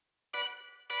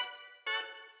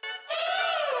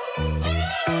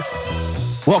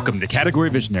Welcome to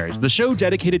Category Visionaries, the show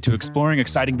dedicated to exploring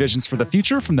exciting visions for the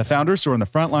future from the founders who are on the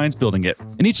front lines building it.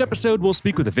 In each episode, we'll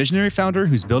speak with a visionary founder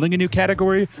who's building a new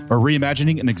category or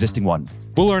reimagining an existing one.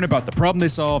 We'll learn about the problem they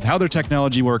solve, how their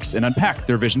technology works, and unpack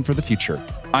their vision for the future.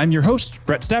 I'm your host,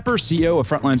 Brett Stapper, CEO of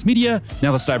Frontlines Media.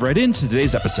 Now let's dive right into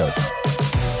today's episode.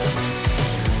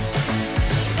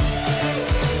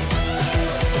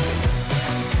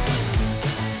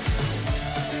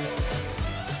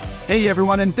 Hey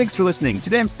everyone, and thanks for listening.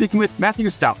 Today I'm speaking with Matthew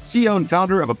Stoudt, CEO and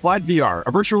founder of AppliedVR,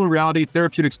 a virtual reality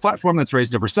therapeutics platform that's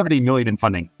raised over $70 million in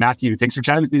funding. Matthew, thanks for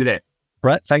chatting with me today.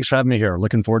 Brett, thanks for having me here.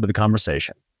 Looking forward to the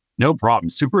conversation. No problem.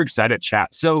 Super excited to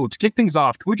chat. So to kick things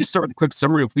off, can we just start with a quick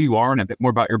summary of who you are and a bit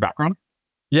more about your background?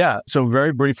 Yeah, so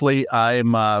very briefly,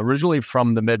 I'm originally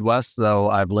from the Midwest, though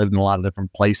I've lived in a lot of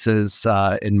different places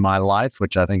in my life,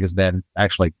 which I think has been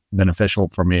actually beneficial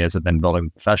for me as I've been building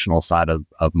the professional side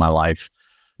of my life.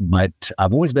 But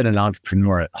I've always been an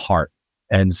entrepreneur at heart.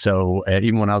 And so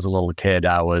even when I was a little kid,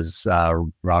 I was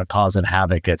causing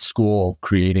havoc at school,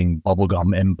 creating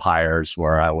bubblegum empires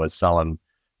where I was selling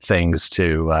things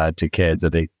to kids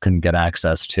that they couldn't get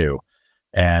access to.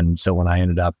 And so when I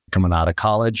ended up coming out of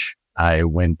college, I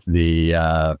went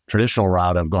the traditional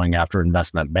route of going after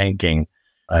investment banking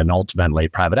and ultimately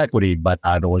private equity, but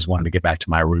I'd always wanted to get back to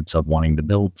my roots of wanting to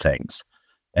build things.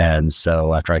 And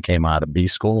so after I came out of B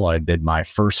school, I did my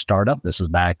first startup. This was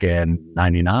back in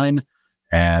 99.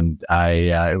 And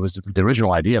it was the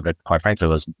original idea of it, quite frankly,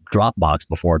 was Dropbox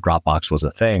before Dropbox was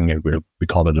a thing. We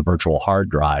called it a virtual hard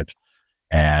drive.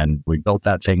 And we built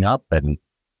that thing up and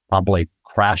probably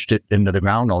crashed it into the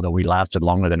ground, although we lasted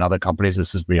longer than other companies.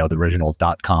 This is, the original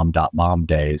 .com, .mom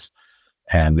days.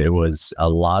 And it was a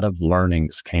lot of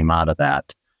learnings came out of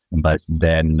that. But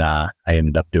then I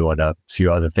ended up doing a few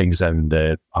other things in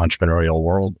the entrepreneurial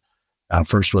world.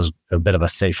 First was a bit of a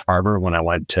safe harbor when I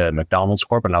went to McDonald's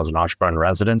Corp. And I was an entrepreneur in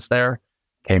residence there.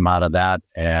 Came out of that.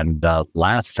 And the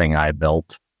last thing I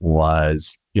built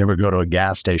was, you ever go to a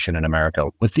gas station in America,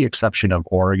 with the exception of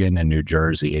Oregon and New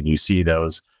Jersey, and you see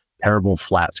those terrible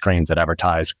flat screens that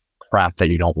advertise crap that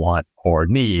you don't want or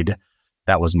need.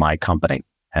 That was my company.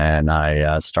 And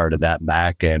I started that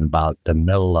back in about the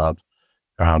middle of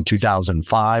around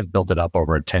 2005, built it up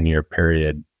over a 10-year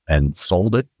period and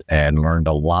sold it and learned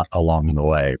a lot along the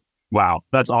way. Wow,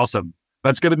 that's awesome.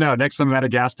 That's good to know. Next time I'm at a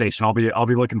gas station, I'll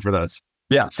be looking for those.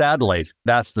 Yeah, sadly,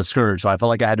 that's the scourge. So I felt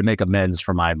like I had to make amends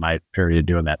for my period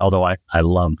doing that, although I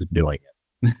loved doing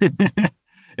it.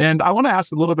 And I want to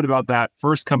ask a little bit about that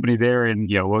first company there. And,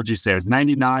 what would you say? It was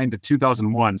 99 to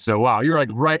 2001. So, wow, you're like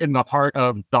right in the heart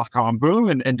of .com boom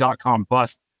and .com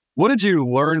bust. What did you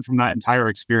learn from that entire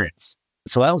experience?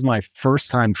 So that was my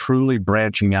first time truly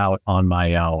branching out on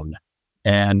my own.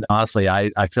 And honestly,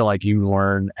 I feel like you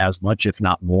learn as much, if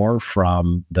not more,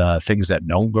 from the things that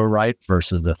don't go right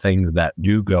versus the things that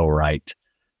do go right.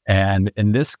 And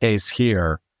in this case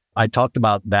here, I talked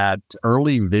about that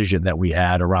early vision that we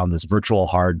had around this virtual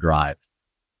hard drive.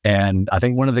 And I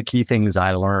think one of the key things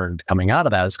I learned coming out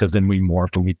of that is because then we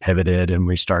morphed and we pivoted and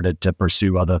we started to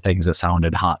pursue other things that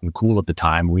sounded hot and cool at the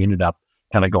time. We ended up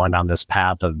kind of going down this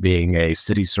path of being a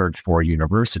city search for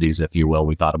universities, if you will.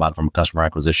 We thought about it from a customer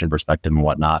acquisition perspective and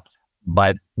whatnot,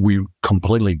 but we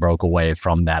completely broke away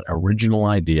from that original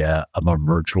idea of a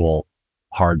virtual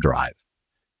hard drive.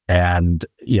 And,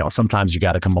 sometimes you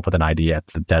got to come up with an idea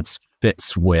that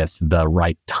fits with the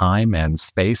right time and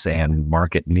space and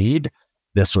market need.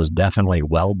 This was definitely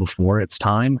well before its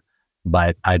time,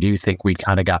 but I do think we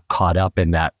kind of got caught up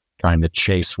in that trying to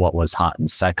chase what was hot and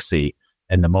sexy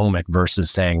in the moment versus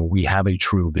saying we have a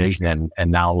true vision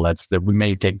and now we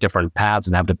may take different paths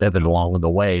and have to pivot along the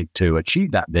way to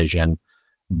achieve that vision,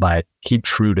 but keep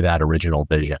true to that original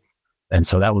vision. And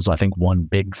so that was, I think, one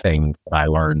big thing I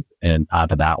learned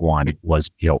out of that one was,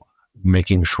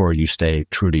 making sure you stay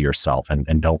true to yourself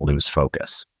and don't lose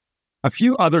focus. A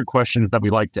few other questions that we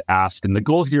like to ask, and the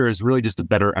goal here is really just to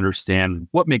better understand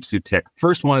what makes you tick.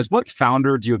 First one is, what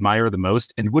founder do you admire the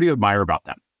most and what do you admire about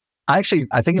them? I think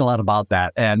a lot about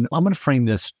that. And I'm going to frame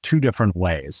this two different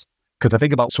ways because I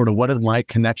think about sort of what is my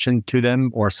connection to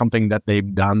them or something that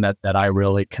they've done that I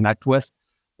really connect with.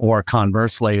 Or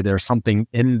conversely, there's something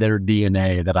in their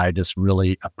DNA that I just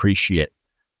really appreciate.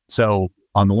 So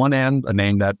on the one hand, a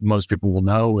name that most people will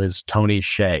know is Tony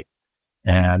Hsieh.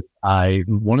 And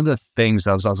one of the things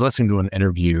I was listening to an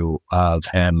interview of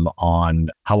him on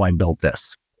how I built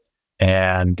this.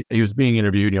 And he was being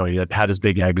interviewed, he had his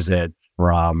big exit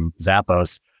from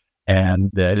Zappos. And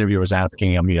the interviewer was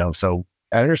asking him, so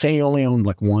I understand you only own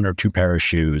like one or two pair of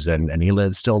shoes and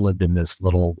he still lived in this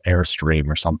little Airstream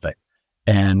or something.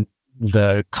 And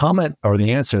the comment or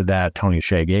the answer that Tony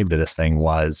Hsieh gave to this thing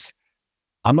was,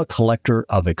 I'm a collector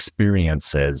of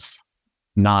experiences,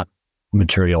 not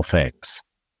material things.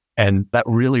 And that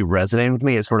really resonated with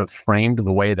me. It sort of framed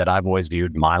the way that I've always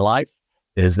viewed my life,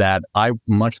 is that I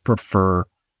much prefer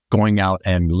going out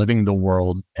and living the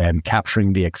world and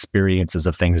capturing the experiences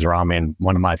of things around me. And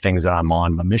one of my things that I'm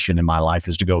on, a mission in my life,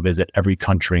 is to go visit every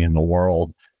country in the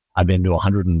world. I've been to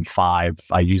 105.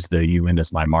 I use the UN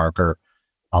as my marker,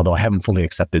 although I haven't fully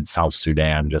accepted South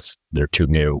Sudan, just they're too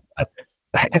new.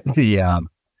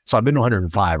 So I've been to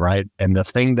 105, right? And the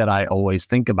thing that I always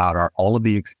think about are all of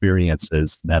the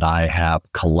experiences that I have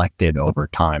collected over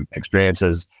time,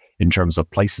 experiences in terms of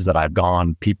places that I've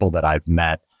gone, people that I've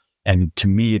met. And to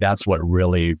me, that's what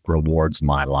really rewards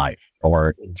my life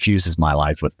or infuses my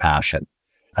life with passion.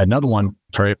 Another one,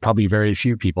 probably very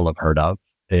few people have heard of,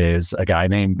 is a guy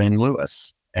named Ben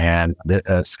Lewis. And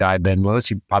this guy, Ben Lewis,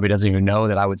 he probably doesn't even know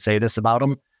that I would say this about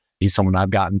him. He's someone I've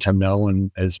gotten to know,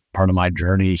 and as part of my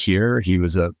journey here, he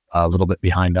was a little bit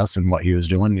behind us in what he was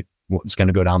doing. He was going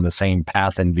to go down the same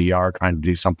path in VR, trying to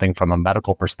do something from a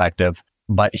medical perspective.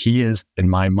 But he is, in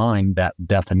my mind, that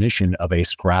definition of a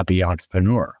scrappy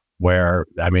entrepreneur, where,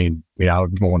 I mean, I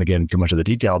don't want to get into too much of the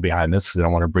detail behind this because I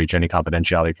don't want to breach any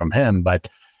confidentiality from him. But,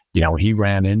 he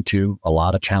ran into a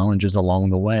lot of challenges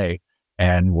along the way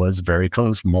and was very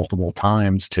close multiple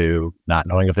times to not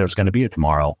knowing if there was going to be a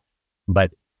tomorrow.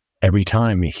 But every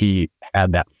time he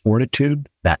had that fortitude,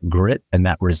 that grit, and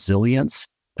that resilience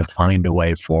to find a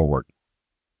way forward.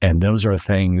 And those are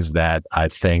things that I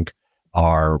think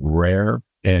are rare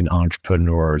in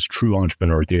entrepreneurs, true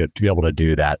entrepreneurs. To be able to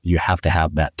do that, you have to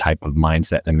have that type of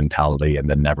mindset and mentality and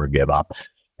then never give up.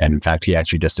 And in fact, he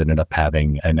actually just ended up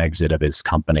having an exit of his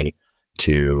company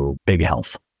to Big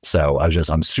Health. So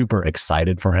I'm super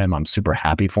excited for him. I'm super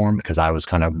happy for him because I was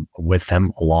kind of with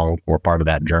him along for part of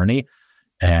that journey.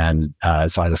 And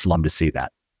so I just love to see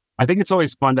that. I think it's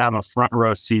always fun to have a front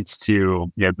row seats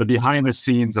to the behind the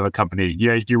scenes of a company.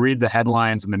 You read the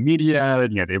headlines in the media,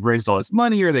 they've raised all this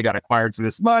money or they got acquired for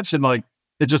this much, and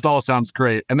it just all sounds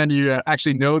great. And then you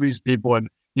actually know these people and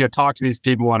talk to these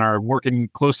people and are working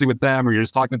closely with them, or you're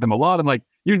just talking to them a lot, and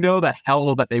the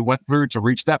hell that they went through to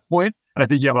reach that point. And I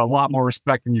think you have a lot more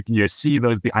respect when you can see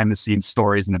those behind the scenes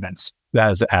stories and events.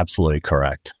 That is absolutely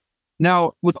correct.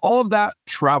 Now, with all of that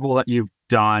travel that you've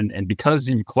done, and because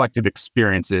you've collected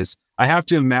experiences, I have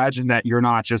to imagine that you're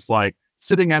not just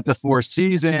sitting at the Four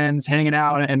Seasons, hanging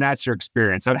out, and that's your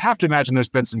experience. I'd have to imagine there's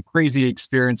been some crazy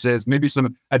experiences, maybe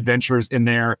some adventures in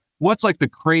there. What's the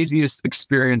craziest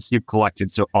experience you've collected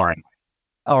so far in life?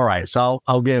 All right. So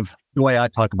I'll give the way I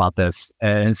talk about this,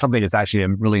 and it's something that's actually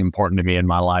really important to me in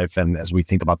my life. And as we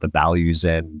think about the values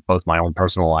in both my own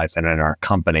personal life and in our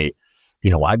company,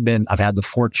 I've had the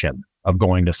fortune of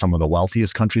going to some of the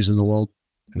wealthiest countries in the world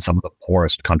and some of the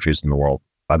poorest countries in the world.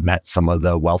 I've met some of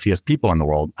the wealthiest people in the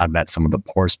world. I've met some of the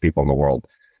poorest people in the world.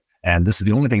 And this is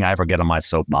the only thing I ever get on my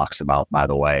soapbox about, by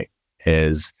the way,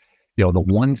 is, the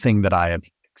one thing that I have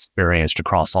experienced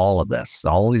across all of this,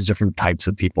 all these different types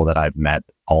of people that I've met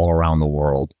all around the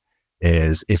world,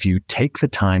 is if you take the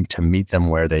time to meet them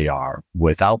where they are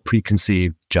without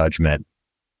preconceived judgment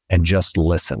and just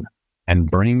listen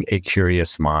and bring a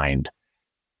curious mind,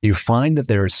 you find that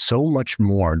there is so much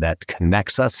more that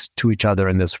connects us to each other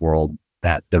in this world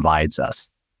that divides us.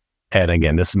 And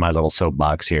again, this is my little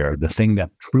soapbox here. The thing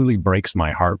that truly breaks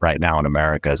my heart right now in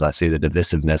America is I see the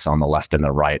divisiveness on the left and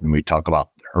the right. And we talk about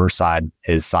her side,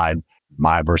 his side,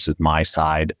 my versus my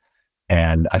side.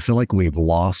 And I feel like we've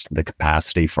lost the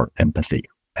capacity for empathy.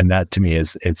 And that to me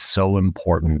it's so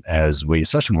important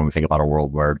especially when we think about a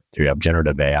world where you have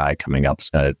generative AI coming up, it's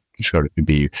going to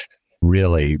be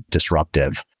really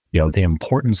disruptive. The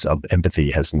importance of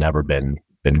empathy has never been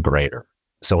greater.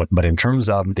 So, but in terms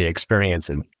of the experience,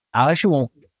 and I actually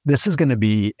won't, this is going to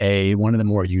be one of the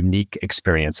more unique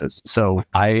experiences. So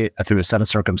through a set of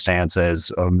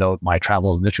circumstances, though my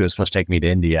travel initially was supposed to take me to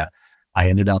India, I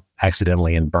ended up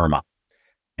accidentally in Burma.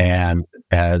 And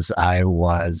as I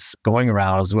was going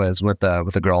around, I was with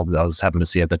a girl that I was having to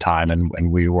see at the time,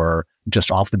 and we were just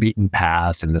off the beaten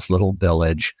path in this little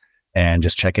village and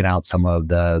just checking out some of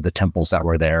the temples that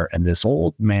were there. And this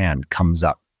old man comes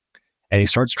up and he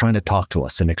starts trying to talk to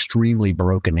us in extremely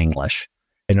broken English.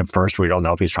 And at first, we don't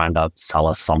know if he's trying to sell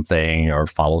us something or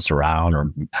follow us around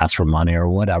or ask for money or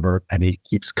whatever. And he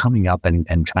keeps coming up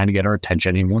and trying to get our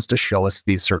attention. He wants to show us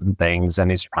these certain things,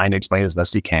 and he's trying to explain as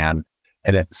best he can.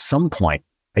 And at some point,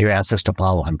 he asked us to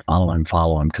follow him,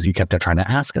 because he kept trying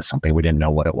to ask us something. We didn't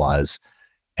know what it was.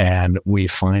 And we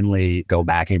finally go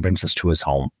back, and he brings us to his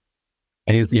home.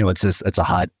 And he's, it's a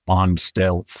hut on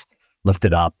stilts,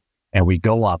 lifted up. And we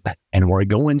go up and we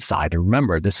go inside. And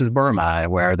remember, this is Burma,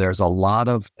 where there's a lot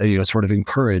of, sort of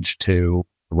encouraged to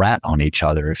rat on each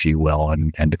other, if you will,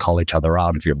 and to call each other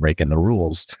out if you're breaking the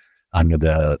rules under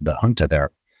the junta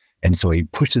there. And so he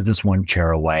pushes this one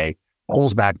chair away,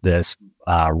 pulls back this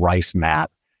rice mat,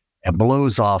 and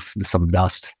blows off some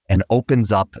dust and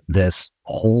opens up this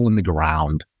hole in the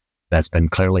ground that's been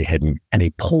clearly hidden. And he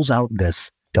pulls out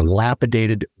this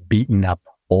dilapidated, beaten up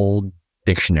old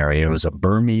dictionary. It was a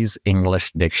Burmese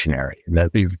English dictionary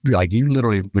that you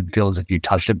literally would feel as if you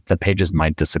touched it, the pages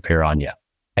might disappear on you.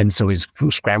 And so he's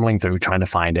scrambling through trying to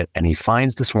find it. And he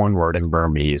finds this one word in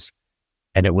Burmese,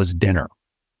 and it was dinner.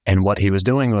 And what he was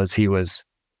doing was he was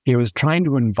trying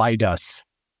to invite us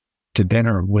to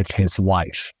dinner with his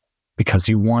wife because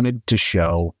he wanted to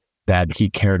show that he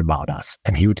cared about us.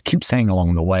 And he would keep saying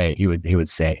along the way, he would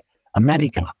say,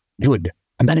 America, good,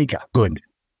 America, good.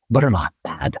 Burma,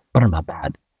 bad. Burma,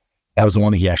 bad. That was the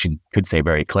one that he actually could say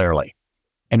very clearly.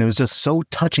 And it was just so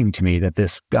touching to me that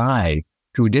this guy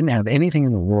who didn't have anything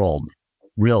in the world,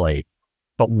 really,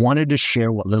 but wanted to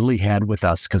share what little he had with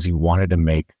us because he wanted to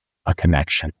make a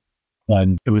connection.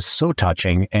 And it was so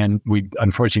touching. And we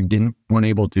unfortunately weren't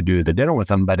able to do the dinner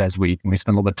with him. But as we spend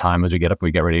a little bit of time, as we get up,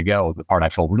 we get ready to go, the part I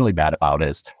feel really bad about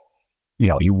is,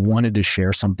 he wanted to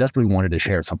share desperately wanted to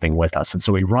share something with us. And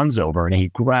so he runs over and he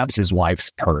grabs his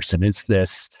wife's purse. And it's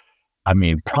this,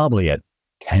 probably a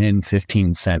 10,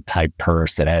 15 cent type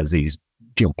purse that has these,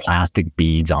 plastic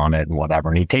beads on it and whatever.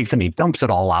 And he takes and he dumps it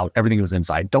all out. Everything was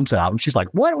inside, dumps it out. And she's like,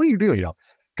 what are you doing?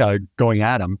 Going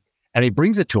at him. And he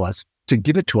brings it to us to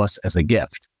give it to us as a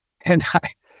gift. And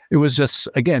it was just,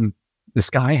 again, this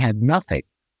guy had nothing.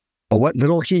 But what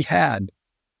little he had,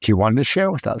 he wanted to share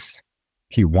with us.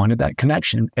 He wanted that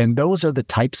connection. And those are the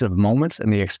types of moments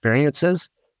and the experiences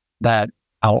that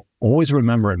I'll always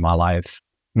remember in my life,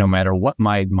 no matter what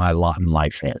my lot in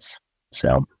life is.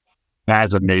 So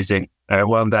that's amazing. I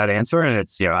love that answer. And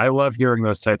it's, I love hearing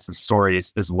those types of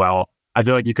stories as well. I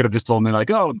feel like you could have just told me like,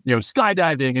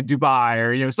 skydiving in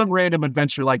Dubai or, some random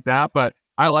adventure like that. But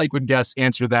I like when guests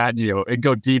answer that, and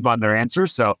go deep on their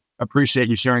answers. So appreciate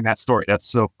you sharing that story. That's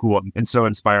so cool and so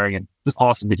inspiring and just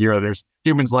awesome to hear there's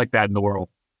humans like that in the world.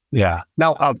 Yeah.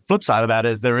 Now, flip side of that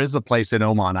is there is a place in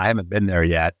Oman. I haven't been there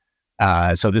yet.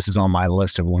 So this is on my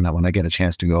list of when I get a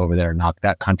chance to go over there and knock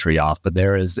that country off. But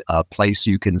there is a place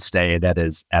you can stay that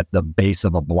is at the base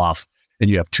of a bluff. And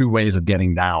you have two ways of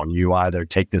getting down. You either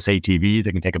take this ATV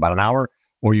that can take about an hour,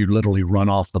 or you literally run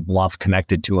off the bluff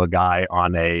connected to a guy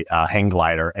on a hang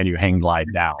glider and you hang glide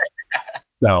down.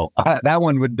 So that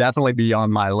one would definitely be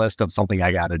on my list of something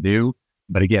I got to do.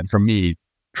 But again, for me,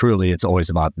 truly, it's always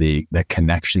about the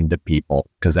connection to people,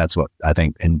 because that's what I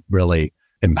think and really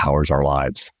empowers our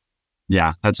lives.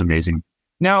 Yeah, that's amazing.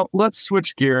 Now, let's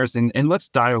switch gears and let's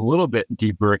dive a little bit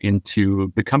deeper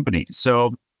into the company.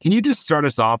 So can you just start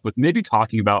us off with maybe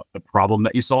talking about the problem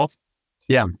that you solve?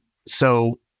 Yeah.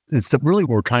 So it's really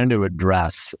what we're trying to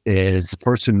address is,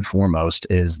 first and foremost,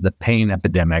 is the pain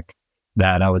epidemic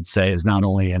that I would say is not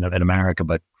only in America,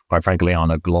 but quite frankly, on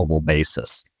a global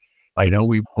basis. I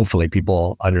know hopefully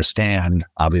people understand,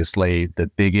 obviously, the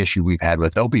big issue we've had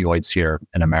with opioids here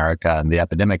in America and the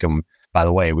epidemic. And by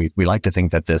the way, we like to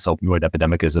think that this opioid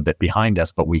epidemic is a bit behind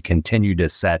us, but we continue to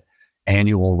set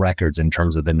annual records in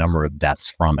terms of the number of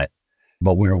deaths from it.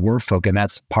 But where we're focused,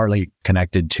 that's partly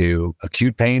connected to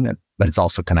acute pain, but it's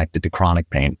also connected to chronic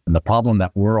pain. And the problem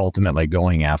that we're ultimately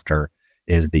going after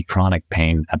is the chronic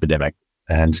pain epidemic.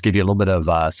 And just give you a little bit of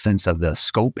a sense of the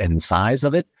scope and size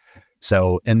of it.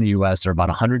 So in the US, there are about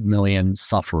 100 million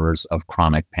sufferers of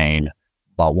chronic pain,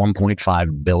 about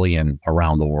 1.5 billion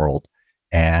around the world.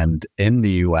 And in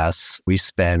the US, we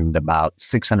spend about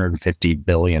 $650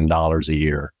 billion a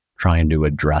year trying to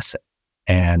address it.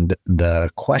 And the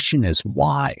question is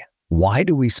why? Why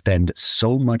do we spend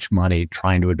so much money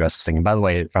trying to address this thing? And by the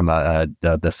way, from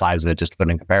the size of it, just to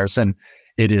put in comparison,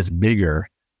 it is bigger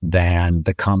than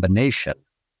the combination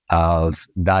of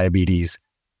diabetes,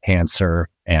 cancer,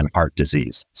 and heart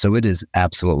disease. So it is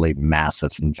absolutely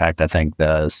massive. In fact, I think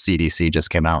the CDC just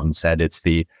came out and said it's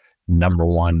the number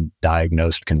one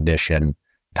diagnosed condition,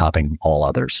 topping all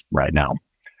others right now.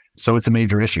 So it's a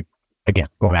major issue. Again,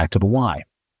 going back to the why.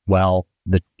 Well,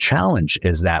 the challenge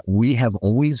is that we have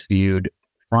always viewed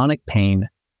chronic pain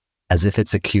as if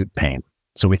it's acute pain.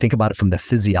 So we think about it from the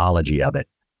physiology of it.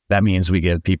 That means we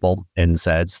give people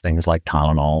NSAIDs, things like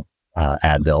Tylenol,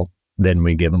 Advil. Then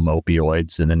we give them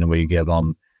opioids, and then we give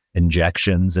them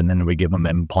injections, and then we give them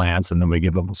implants, and then we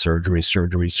give them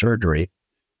surgery.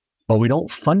 But we don't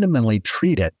fundamentally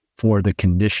treat it for the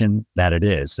condition that it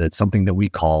is. It's something that we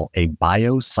call a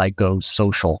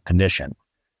biopsychosocial condition.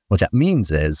 What that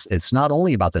means is it's not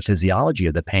only about the physiology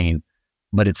of the pain,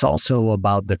 but it's also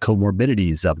about the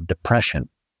comorbidities of depression,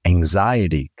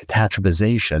 anxiety,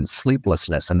 catastrophization,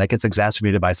 sleeplessness, and that gets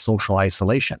exacerbated by social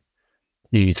isolation.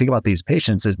 You think about these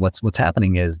patients, what's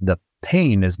happening is the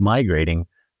pain is migrating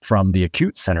from the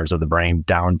acute centers of the brain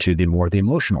down to the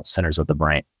emotional centers of the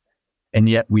brain. And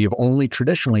yet we have only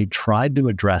traditionally tried to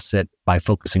address it by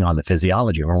focusing on the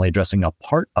physiology. We're only addressing a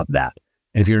part of that.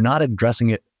 And if you're not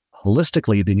addressing it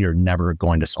holistically, then you're never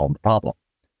going to solve the problem.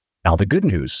 Now, the good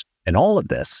news in all of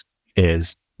this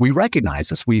is we recognize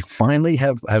this. We finally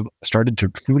have started to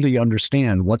truly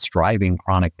understand what's driving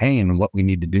chronic pain and what we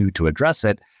need to do to address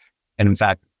it. And in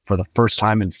fact, for the first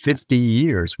time in 50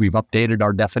 years, we've updated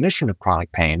our definition of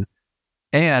chronic pain.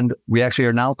 And we actually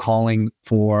are now calling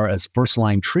for, as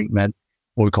first-line treatment,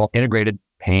 what we call integrated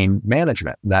pain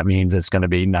management. That means it's going to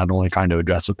be not only trying to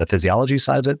address the physiology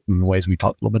side of it in the ways we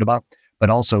talked a little bit about, but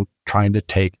also trying to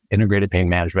take integrated pain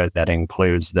management that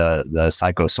includes the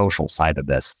psychosocial side of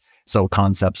this. So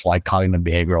concepts like cognitive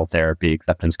behavioral therapy,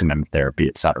 acceptance commitment therapy,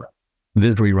 et cetera.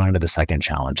 This is where we run into the second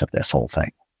challenge of this whole thing.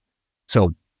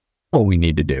 So what we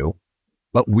need to do,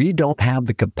 but we don't have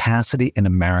the capacity in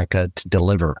America to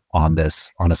deliver on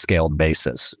this on a scaled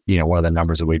basis. One of the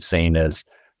numbers that we've seen is,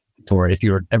 for if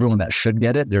you're everyone that should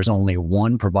get it, there's only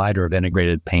one provider of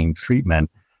integrated pain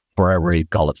treatment for every,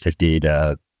 call it 50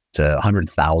 to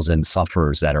 100,000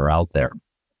 sufferers that are out there.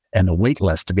 And the wait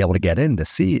list to be able to get in to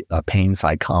see a pain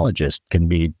psychologist can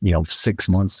be, 6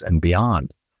 months and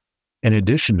beyond. In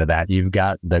addition to that, you've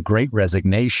got the Great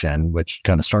Resignation, which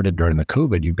kind of started during the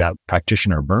COVID. You've got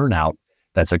practitioner burnout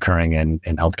that's occurring in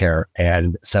healthcare.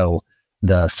 And so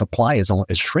the supply is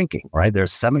shrinking, right?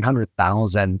 There's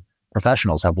 700,000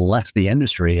 professionals have left the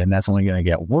industry, and that's only going to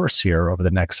get worse here over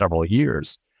the next several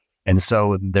years. And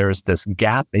so there's this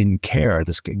gap in care,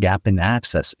 this gap in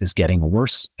access is getting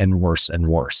worse and worse and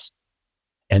worse.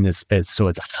 And it's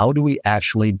how do we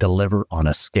actually deliver on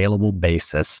a scalable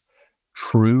basis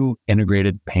true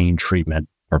integrated pain treatment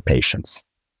for patients?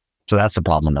 So that's the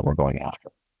problem that we're going after.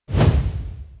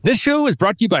 This show is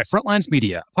brought to you by Frontlines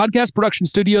Media, a podcast production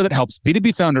studio that helps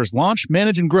B2B founders launch,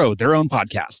 manage, and grow their own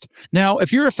podcast. Now,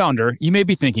 if you're a founder, you may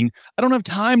be thinking, I don't have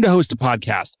time to host a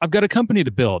podcast. I've got a company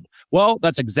to build. Well,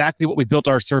 that's exactly what we built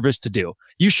our service to do.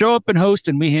 You show up and host,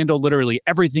 and we handle literally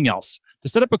everything else. To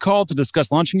set up a call to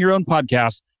discuss launching your own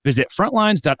podcast, visit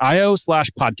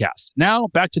frontlines.io/podcast. Now,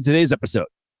 back to today's episode.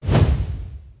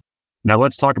 Now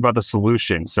let's talk about the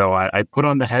solution. So I put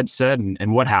on the headset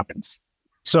and what happens?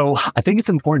 So I think it's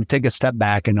important to take a step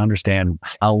back and understand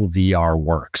how VR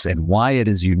works and why it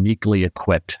is uniquely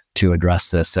equipped to address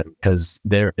this. Because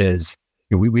there is,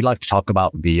 we like to talk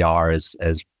about VR as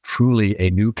truly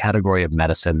a new category of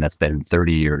medicine that's been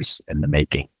 30 years in the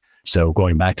making. So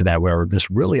going back to that, where this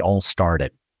really all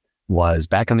started was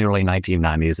back in the early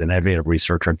 1990s, an innovative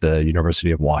researcher at the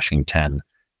University of Washington,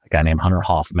 a guy named Hunter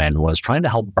Hoffman, was trying to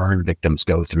help burn victims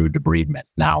go through debridement.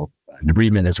 Now,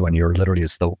 debridement is when you're literally,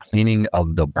 it's the cleaning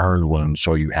of the burn wound.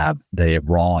 So you have the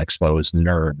raw exposed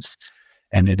nerves.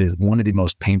 And it is one of the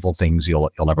most painful things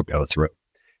you'll ever go through.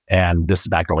 And this is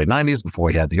back early 90s before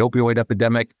we had the opioid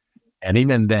epidemic. And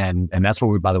even then, and that's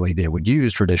what by the way, they would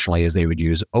use traditionally is they would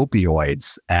use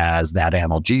opioids as that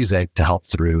analgesic to help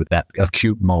through that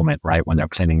acute moment, right? When they're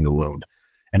cleaning the wound.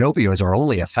 And opioids are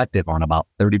only effective on about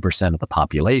 30% of the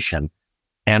population.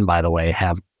 And by the way,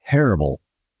 have terrible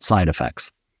side effects.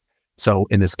 So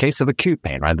in this case of acute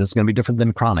pain, right, this is going to be different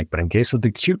than chronic, but in case of the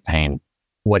acute pain,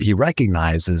 what he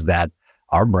recognized is that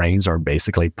our brains are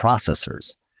basically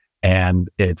processors, and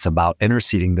it's about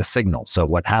interceding the signal. So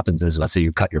what happens is, let's say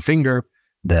you cut your finger,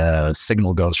 the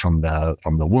signal goes from the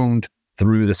wound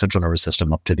through the central nervous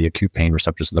system up to the acute pain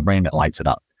receptors in the brain that lights it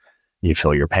up. You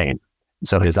feel your pain.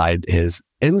 So his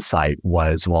insight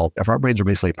was, well, if our brains are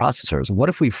basically processors, what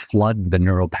if we flood the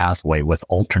neural pathway with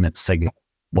alternate signal?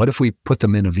 What if we put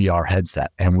them in a VR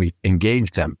headset and we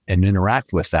engage them and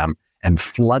interact with them and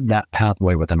flood that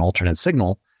pathway with an alternate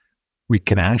signal? We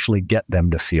can actually get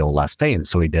them to feel less pain.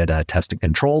 So we did a test and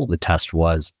control. The test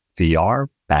was VR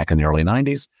back in the early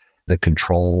 90s. The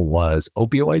control was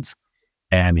opioids.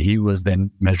 And he was then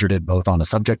measured it both on a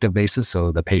subjective basis.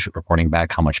 So the patient reporting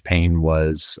back how much pain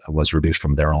was reduced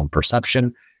from their own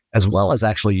perception, as well as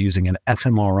actually using an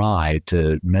fMRI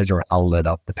to measure how lit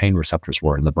up the pain receptors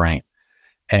were in the brain.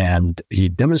 And he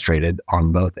demonstrated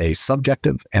on both a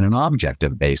subjective and an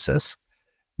objective basis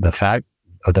the fact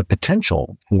of the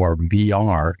potential for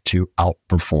VR to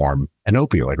outperform an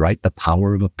opioid, right? The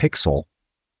power of a pixel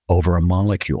over a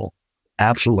molecule.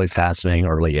 Absolutely fascinating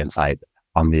early insight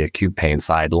on the acute pain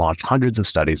side. Launched hundreds of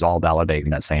studies, all validating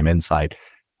that same insight.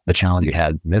 The challenge you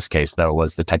had in this case, though,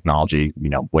 was the technology,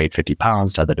 weighed 50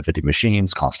 pounds, tethered to 50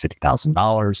 machines, cost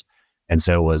 $50,000. And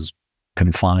so it was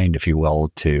confined, if you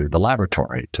will, to the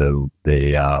laboratory, to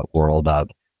the world of,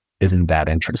 isn't that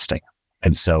interesting?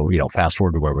 And so, fast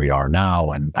forward to where we are now,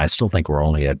 and I still think we're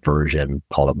only at version,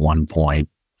 call it 1.5,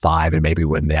 and maybe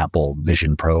when the Apple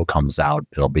Vision Pro comes out,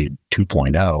 it'll be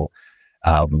 2.0,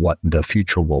 what the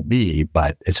future will be.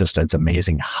 But it's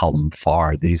amazing how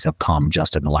far these have come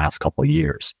just in the last couple of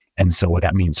years. And so what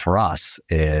that means for us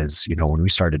is, when we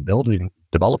started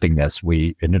developing this,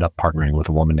 we ended up partnering with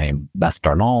a woman named Beth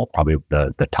Darnall, probably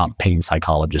the top pain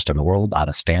psychologist in the world out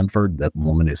of Stanford. That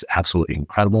woman is absolutely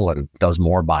incredible and does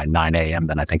more by 9 a.m.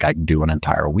 than I think I can do an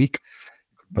entire week.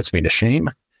 Puts me to shame.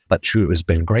 But she has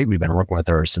been great. We've been working with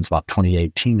her since about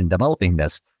 2018 in developing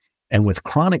this. And with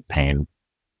chronic pain,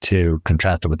 to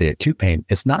contrast it with the acute pain,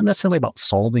 it's not necessarily about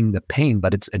solving the pain,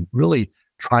 but it's really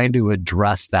trying to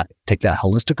address that, take that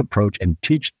holistic approach and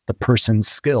teach the person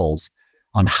skills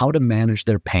on how to manage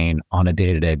their pain on a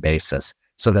day-to-day basis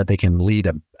so that they can lead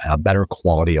a better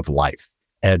quality of life.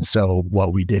 And so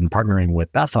what we did in partnering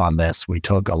with Beth on this, we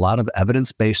took a lot of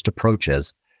evidence-based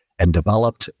approaches and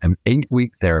developed an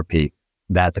 8-week therapy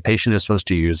that the patient is supposed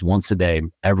to use once a day,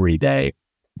 every day,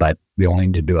 but we only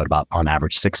need to do it about on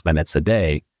average 6 minutes a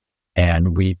day.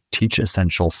 And we teach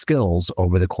essential skills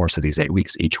over the course of these 8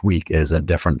 weeks. Each week is a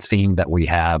different theme that we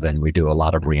have, and we do a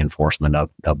lot of reinforcement of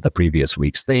the previous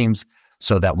week's themes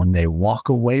so that when they walk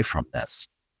away from this,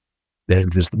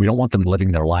 we don't want them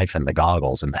living their life in the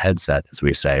goggles and the headset, as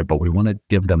we say, but we want to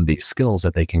give them these skills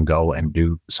that they can go and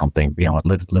do something,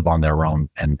 live on their own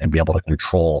and be able to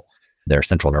control their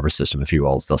central nervous system, if you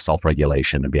will, the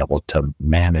self-regulation, and be able to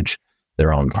manage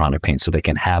their own chronic pain so they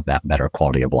can have that better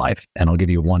quality of life. And I'll give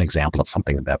you one example of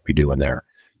something that we do in there.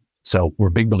 So we're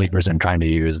big believers in trying to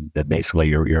use basically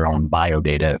your own bio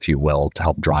data, if you will, to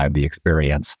help drive the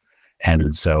experience.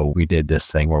 And so we did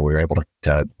this thing where we were able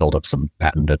to build up some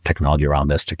patented technology around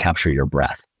this to capture your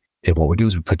breath. And what we do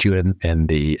is we put you in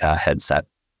the headset,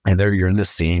 and there you're in this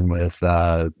scene with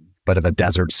a bit of a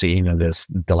desert scene and this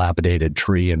dilapidated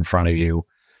tree in front of you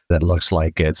that looks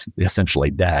like it's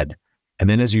essentially dead. And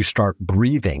then as you start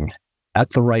breathing at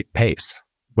the right pace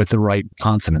with the right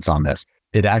consonants on this,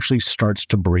 it actually starts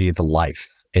to breathe life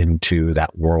into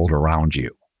that world around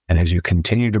you. And as you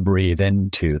continue to breathe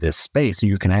into this space,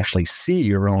 you can actually see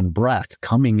your own breath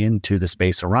coming into the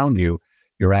space around you.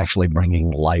 You're actually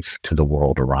bringing life to the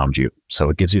world around you.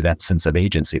 So it gives you that sense of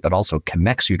agency, but also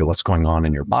connects you to what's going on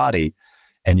in your body.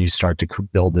 And you start to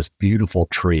build this beautiful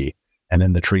tree. And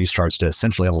then the tree starts to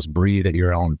essentially almost breathe at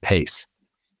your own pace.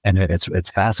 And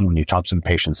it's fascinating when you talk to some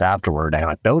patients afterward,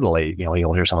 anecdotally,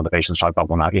 you'll hear some of the patients talk about,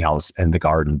 well, I was in the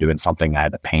garden doing something, I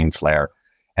had a pain flare,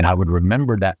 and I would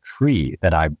remember that tree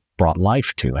that I brought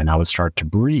life to, and I would start to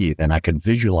breathe, and I could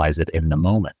visualize it in the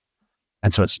moment.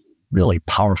 And so it's really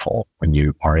powerful when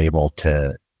you are able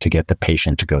to get the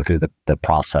patient to go through the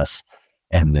process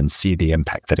and then see the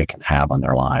impact that it can have on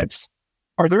their lives.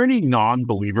 Are there any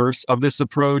non-believers of this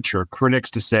approach or critics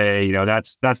to say,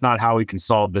 that's not how we can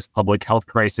solve this public health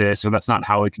crisis, or that's not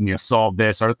how we can solve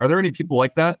this? Are there any people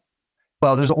like that?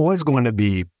 Well, there's always going to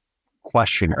be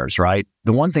questioners, right?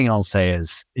 The one thing I'll say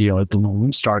is, when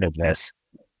we started this,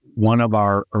 one of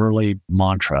our early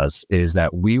mantras is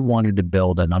that we wanted to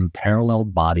build an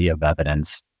unparalleled body of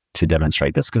evidence to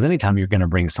demonstrate this. Because anytime you're going to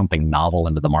bring something novel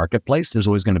into the marketplace, there's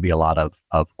always going to be a lot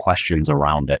of questions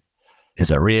around it. Is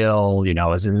it real?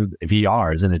 Is it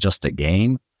VR? Isn't it just a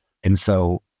game? And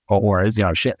so, or is,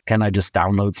 can I just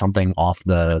download something off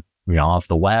the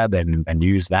web and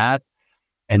use that?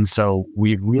 And so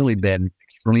we've really been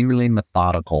extremely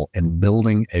methodical in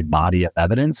building a body of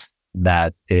evidence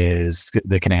that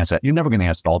can answer. You're never going to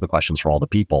answer all the questions for all the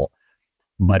people,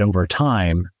 but over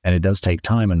time, and it does take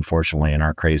time, unfortunately, in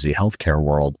our crazy healthcare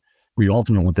world, we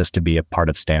ultimately want this to be a part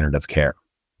of standard of care.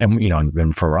 And,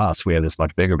 and for us, we have this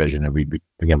much bigger vision. And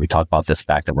we talk about this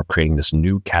fact that we're creating this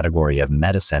new category of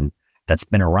medicine that's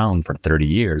been around for 30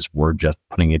 years. We're just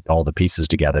putting all the pieces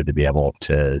together to be able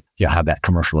to have that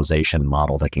commercialization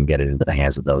model that can get it into the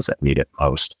hands of those that need it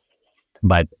most.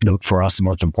 But for us, the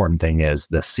most important thing is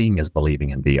the seeing is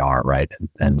believing in VR, right?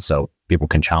 And so people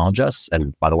can challenge us.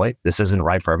 And by the way, this isn't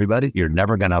right for everybody. You're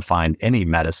never going to find any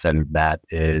medicine that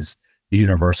is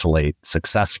universally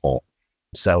successful.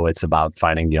 So it's about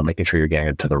finding, making sure you're getting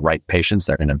it to the right patients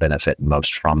that are going to benefit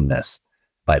most from this.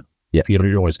 But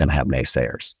you're always going to have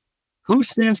naysayers. Who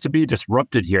stands to be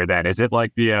disrupted here then? Is it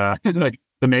like the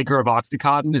the maker of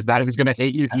Oxycontin? Is that who's going to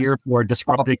hate you here for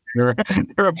disrupting their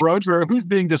approach, or who's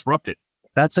being disrupted?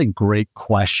 That's a great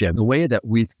question. The way that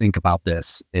we think about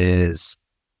this is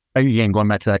again, going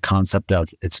back to that concept of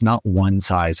it's not one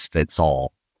size fits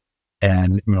all.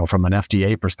 And, from an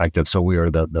FDA perspective, so we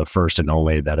are the first and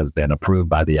only that has been approved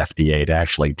by the FDA to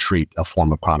actually treat a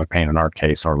form of chronic pain. In our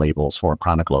case, our labels for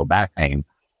chronic low back pain.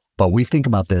 But we think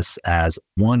about this as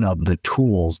one of the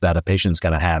tools that a patient's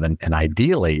going to have. And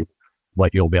ideally,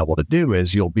 what you'll be able to do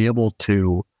is you'll be able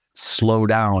to slow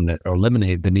down or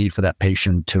eliminate the need for that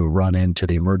patient to run into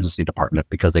the emergency department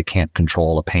because they can't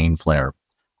control a pain flare.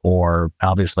 Or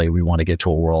obviously, we want to get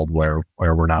to a world where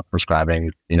we're not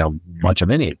prescribing, much of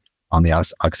any on the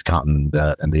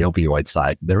OxyContin and the opioid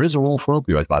side. There is a role for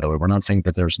opioids, by the way. We're not saying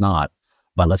that there's not,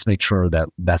 but let's make sure that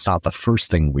that's not the first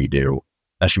thing we do.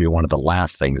 That should be one of the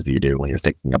last things that you do when you're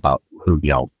thinking about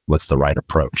what's the right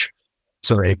approach.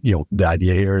 So, the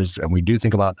idea here is, and we do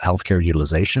think about healthcare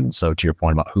utilization. So to your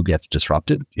point about who gets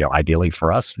disrupted, ideally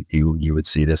for us, you would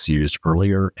see this used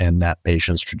earlier in that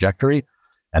patient's trajectory.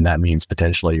 And that means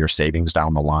potentially your savings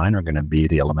down the line are going to be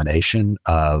the elimination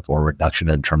of or reduction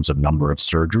in terms of number of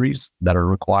surgeries that are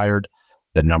required,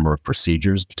 the number of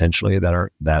procedures potentially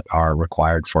that are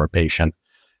required for a patient,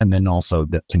 and then also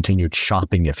the continued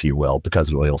shopping, if you will,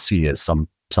 because what you'll see is some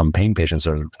pain patients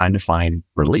are trying to find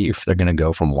relief. They're going to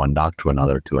go from one doc to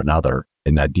another.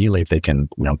 And ideally, if they can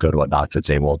go to a doc that's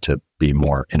able to be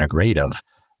more integrative,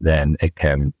 then it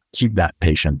can keep that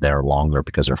patient there longer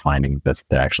because they're finding that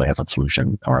actually has a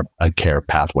solution or a care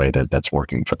pathway that's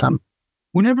working for them.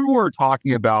 Whenever we're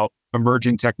talking about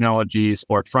emerging technologies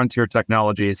or frontier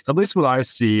technologies, at least what I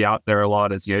see out there a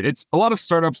lot is, it's a lot of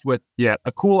startups with,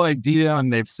 a cool idea.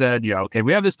 And they've said, okay,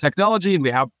 we have this technology and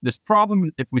we have this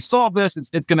problem. If we solve this, it's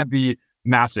going to be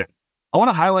massive. I want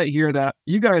to highlight here that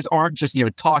you guys aren't just,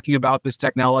 talking about this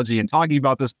technology and talking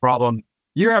about this problem.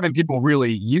 You're having people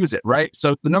really use it, right?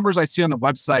 So the numbers I see on the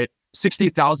website,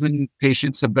 60,000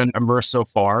 patients have been immersed so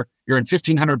far. You're in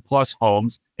 1,500 plus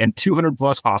homes and 200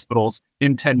 plus hospitals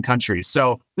in 10 countries.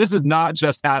 So this is not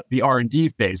just at the R&D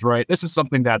phase, right? This is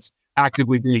something that's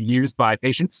actively being used by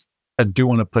patients. I do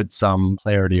want to put some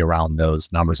clarity around those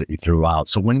numbers that you threw out.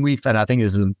 So when and I think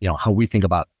is, how we think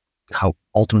about how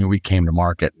ultimately we came to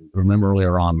market. Remember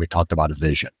earlier on, we talked about a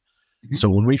vision. So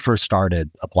when we first started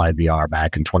AppliedVR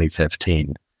back in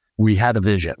 2015, we had a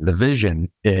vision. The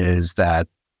vision is that,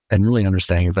 and really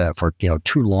understanding that for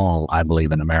too long, I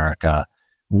believe in America,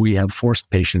 we have forced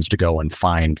patients to go and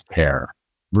find care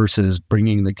versus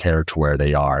bringing the care to where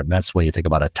they are. And that's when you think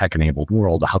about a tech-enabled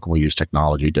world. How can we use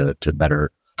technology to better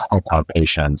help our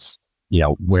patients,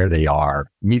 where they are,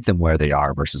 meet them where they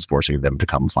are versus forcing them to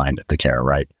come find the care,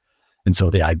 right? And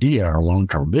so the idea, our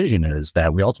long-term vision is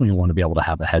that we ultimately want to be able to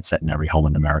have a headset in every home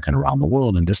in America and around the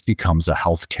world. And this becomes a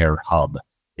healthcare hub,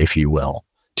 if you will,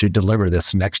 to deliver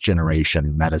this next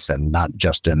generation medicine, not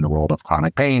just in the world of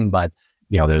chronic pain, but,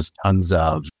 there's tons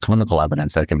of clinical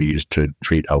evidence that can be used to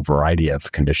treat a variety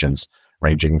of conditions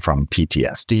ranging from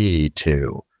PTSD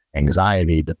to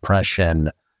anxiety,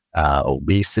 depression,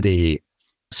 obesity,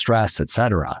 stress, et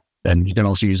cetera. And you can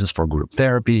also use this for group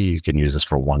therapy. You can use this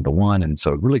for one-to-one. And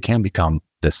so it really can become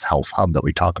this health hub that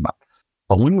we talk about.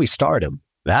 But when we started,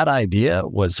 that idea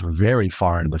was very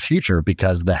far into the future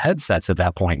because the headsets at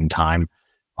that point in time,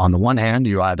 on the one hand,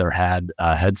 you either had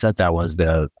a headset that was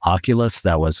the Oculus,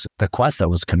 that was the Quest that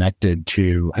was connected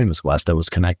to, I think it was Quest that was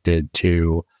connected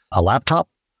to a laptop,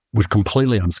 was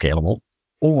completely unscalable.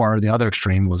 Or the other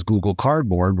extreme was Google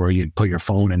Cardboard, where you'd put your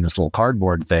phone in this little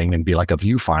cardboard thing and be like a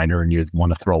viewfinder and you'd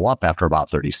want to throw up after about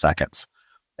 30 seconds.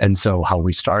 And so how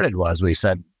we started was we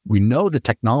said, we know the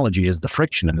technology is the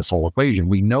friction in this whole equation.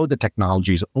 We know the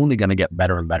technology is only going to get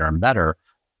better and better and better,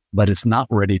 but it's not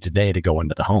ready today to go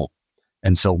into the home.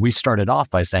 And so we started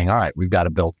off by saying, all right, we've got to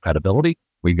build credibility.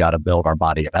 We've got to build our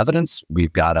body of evidence.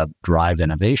 We've got to drive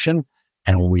innovation,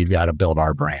 and we've got to build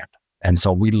our brand. And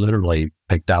so we literally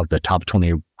picked out the top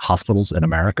 20 hospitals in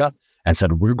America and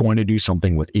said, we're going to do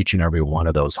something with each and every one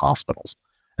of those hospitals.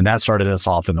 And that started us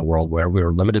off in the world where we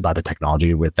were limited by the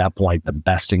technology. At that point, the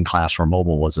best in class for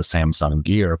mobile was a Samsung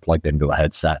Gear plugged into a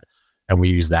headset. And we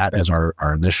used that as our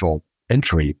initial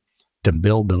entry to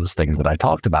build those things that I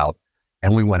talked about.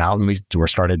 And we went out and we were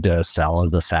started to sell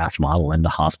the SaaS model into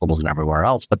hospitals and everywhere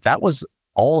else. But that was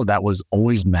all of that was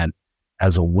always meant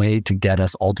as a way to get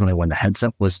us ultimately when the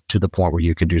headset was to the point where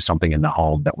you could do something in the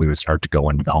home, that we would start to go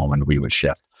into the home and we would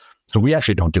shift. So we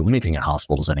actually don't do anything in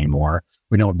hospitals anymore.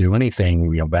 We don't do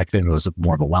anything, back then it was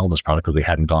more of a wellness product because we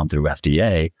hadn't gone through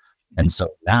FDA. And so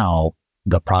now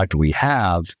the product we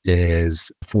have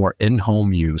is for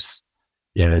in-home use,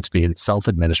 and it's being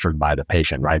self-administered by the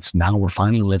patient, right? So now we're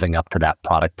finally living up to that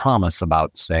product promise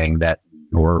about saying that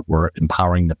we're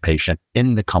empowering the patient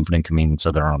in the comfort and convenience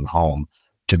of their own home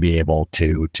to be able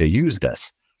to use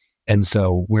this. And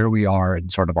so where we are in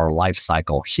sort of our life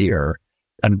cycle here,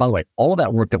 and by the way, all of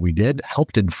that work that we did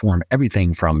helped inform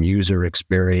everything from user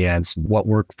experience, what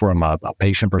worked from a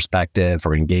patient perspective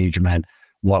for engagement,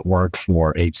 what worked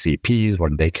for HCPs,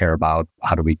 what do they care about,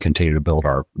 how do we continue to build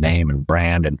our name and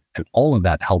brand, and all of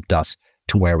that helped us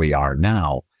to where we are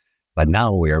now. But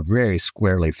now we are very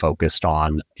squarely focused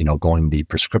on, going the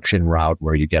prescription route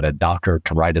where you get a doctor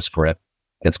to write a script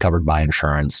that's covered by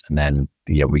insurance, and then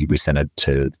we send it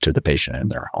to the patient in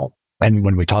their home. And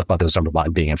when we talk about those numbers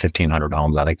about being in 1,500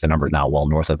 homes, I think the number is now well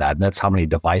north of that. And that's how many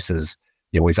devices,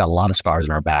 we've had a lot of scars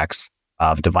on our backs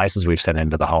of devices we've sent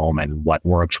into the home and what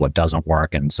works, what doesn't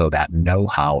work. And so that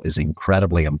know-how is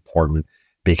incredibly important,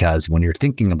 because when you're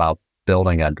thinking about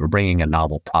bringing a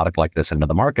novel product like this into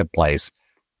the marketplace,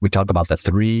 we talk about the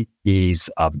 3 E's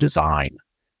of design.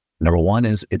 Number one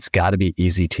is it's got to be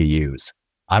easy to use.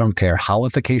 I don't care how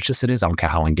efficacious it is. I don't care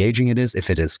how engaging it is. If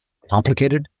it is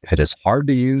complicated, if it is hard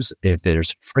to use, if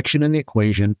there's friction in the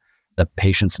equation, the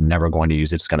patient's never going to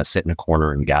use it. It's going to sit in a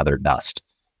corner and gather dust.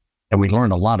 And we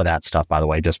learned a lot of that stuff, by the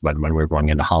way, just when we were going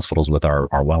into hospitals with our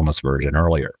wellness version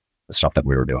earlier, the stuff that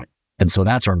we were doing. And so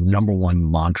that's our number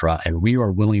one mantra. And we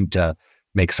are willing to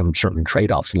make some certain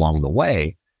trade-offs along the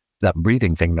way. That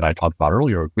breathing thing that I talked about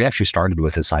earlier, we actually started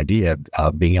with this idea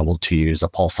of being able to use a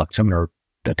pulse oximeter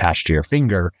attached to your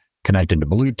finger, connected to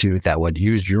Bluetooth, that would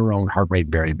use your own heart rate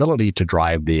variability to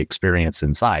drive the experience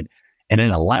inside. And in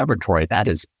a laboratory, that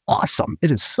is awesome.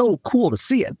 It is so cool to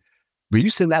see it. But you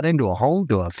send that into a home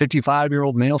to a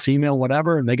 55-year-old male, female,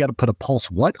 whatever, and they got to put a pulse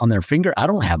on their finger? I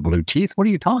don't have blue teeth. What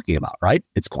are you talking about, right?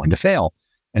 It's going to fail.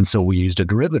 And so we used a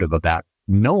derivative of that,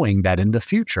 knowing that in the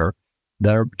future,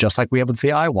 they're just like we have with the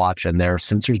iWatch, and there are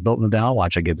sensors built into the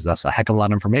iWatch that gives us a heck of a lot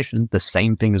of information. The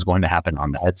same thing is going to happen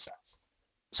on the headsets.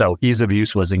 So ease of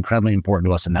use was incredibly important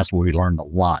to us, and that's where we learned a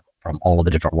lot from all of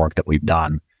the different work that we've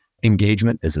done.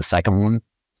 Engagement is the second one.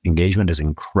 Engagement is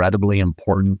incredibly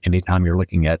important anytime you're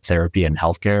looking at therapy and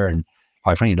healthcare. And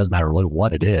quite frankly, it doesn't matter really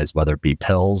what it is, whether it be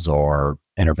pills or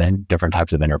different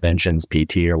types of interventions,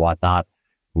 PT or whatnot.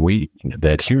 The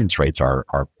adherence rates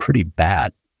are pretty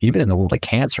bad, even in the world of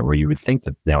cancer, where you would think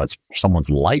that it's someone's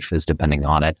life is depending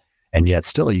on it, and yet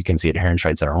still you can see adherence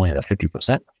rates that are only at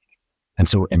 50%. And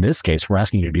so in this case, we're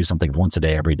asking you to do something once a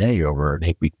day, every day over an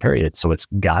 8-week period. So it's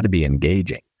got to be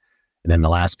engaging. And then the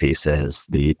last piece is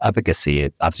the efficacy.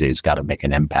 Obviously, it's got to make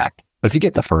an impact. But if you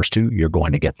get the first two, you're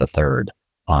going to get the third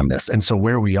on this. And so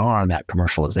where we are on that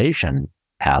commercialization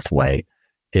pathway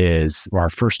is our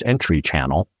first entry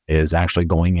channel is actually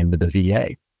going into the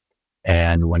VA.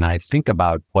 And when I think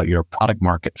about what your product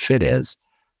market fit is,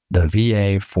 the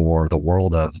VA for the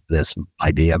world of this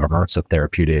idea of immersive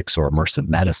therapeutics or immersive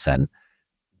medicine,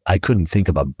 I couldn't think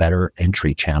of a better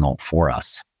entry channel for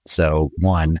us. So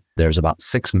one, there's about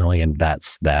 6 million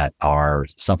vets that are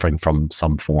suffering from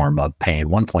some form of pain.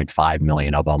 1.5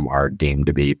 million of them are deemed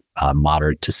to be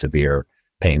moderate to severe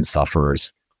pain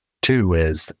sufferers. 2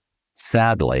 is,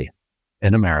 sadly,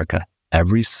 in America,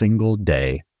 every single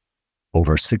day,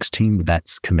 over 16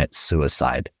 vets commit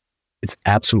suicide. It's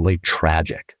absolutely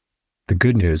tragic. The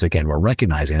good news, again, we're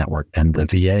recognizing that and the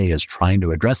VA is trying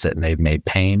to address it, and they've made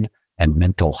pain and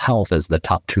mental health as the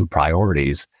top 2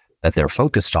 priorities that they're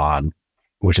focused on,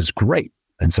 which is great.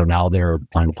 And so now they're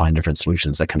trying to find different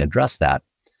solutions that can address that.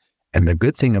 And the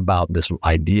good thing about this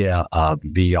idea of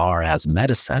VR as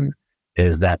medicine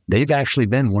is that they've actually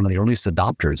been one of the earliest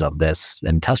adopters of this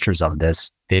and testers of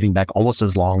this, dating back almost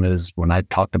as long as when I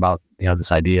talked about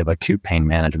this idea of acute pain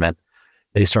management.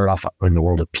 They started off in the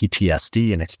world of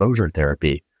PTSD and exposure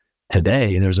therapy.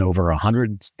 Today, there's over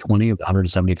 120,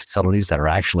 170 facilities that are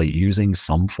actually using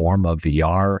some form of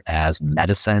VR as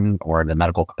medicine or in the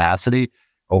medical capacity.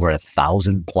 Over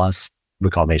 1,000 plus, we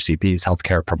call them HCPs,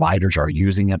 healthcare providers are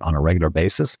using it on a regular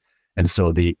basis. And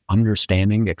so the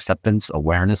understanding, acceptance,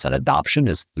 awareness, and adoption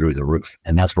is through the roof.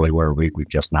 And that's really where we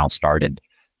just now started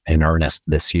in earnest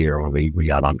this year when we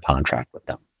got on contract with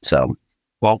them. So,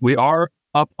 well, we are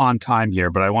up on time here,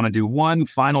 but I want to do one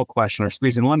final question or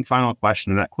squeeze in one final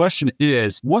question. And that question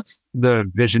is, what's the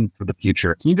vision for the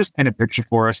future? Can you just paint a picture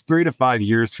for us 3 to 5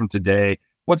 years from today?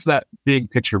 What's that big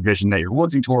picture vision that you're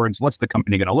working towards? What's the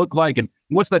company going to look like? And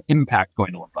what's that impact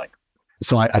going to look like?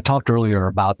 So I talked earlier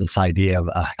about this idea of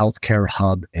a healthcare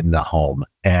hub in the home,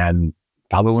 and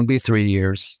probably wouldn't be 3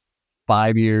 years,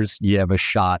 5 years. You have a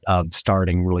shot of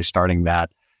really starting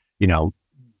that,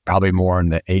 probably more in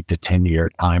the 8 to 10 year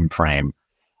time frame.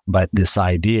 But this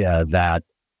idea that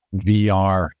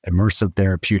VR, immersive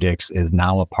therapeutics, is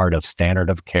now a part of standard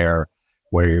of care,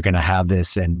 where you're going to have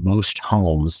this in most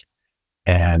homes.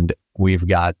 And we've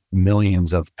got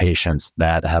millions of patients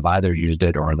that have either used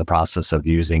it or in the process of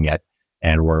using it.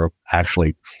 And we're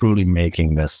actually truly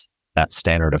making this that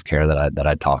standard of care that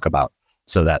I talk about,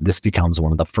 so that this becomes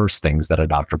one of the first things that a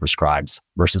doctor prescribes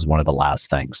versus one of the last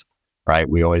things, right?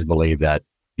 We always believe that,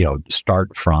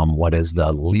 start from what is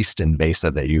the least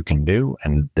invasive that you can do.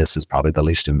 And this is probably the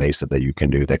least invasive that you can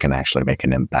do that can actually make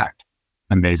an impact.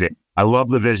 Amazing. I love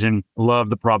the vision, love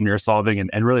the problem you're solving,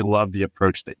 and really love the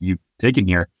approach that you've taken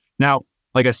here. Now,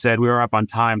 like I said, we are up on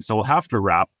time, so we'll have to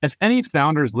wrap. If any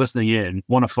founders listening in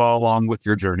want to follow along with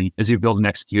your journey as you build and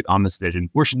execute on this vision,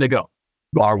 where should they go?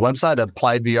 Our website,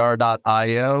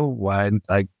 AppliedVR.io.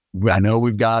 I know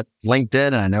we've got LinkedIn,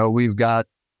 and I know we've got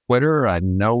Twitter. I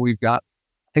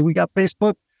think we got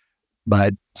Facebook,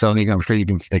 but so I'm sure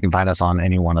they can find us on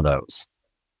any one of those.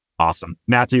 Awesome.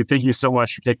 Matthew, thank you so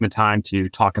much for taking the time to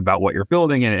talk about what you're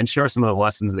building and share some of the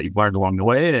lessons that you've learned along the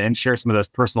way and share some of those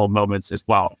personal moments as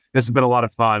well. This has been a lot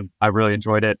of fun. I really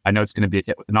enjoyed it. I know it's going to be a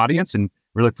hit with an audience, and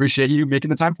really appreciate you making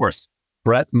the time for us.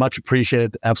 Brett, much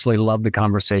appreciated. Absolutely love the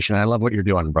conversation. I love what you're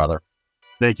doing, brother.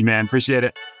 Thank you, man. Appreciate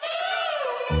it.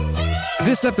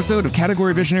 This episode of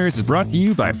Category Visionaries is brought to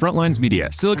you by Frontlines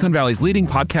Media, Silicon Valley's leading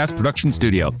podcast production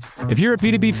studio. If you're a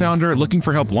B2B founder looking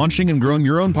for help launching and growing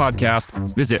your own podcast,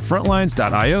 visit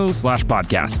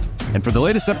frontlines.io/podcast. And for the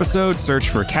latest episode, search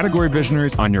for Category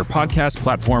Visionaries on your podcast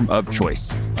platform of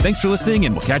choice. Thanks for listening,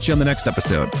 and we'll catch you on the next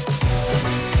episode.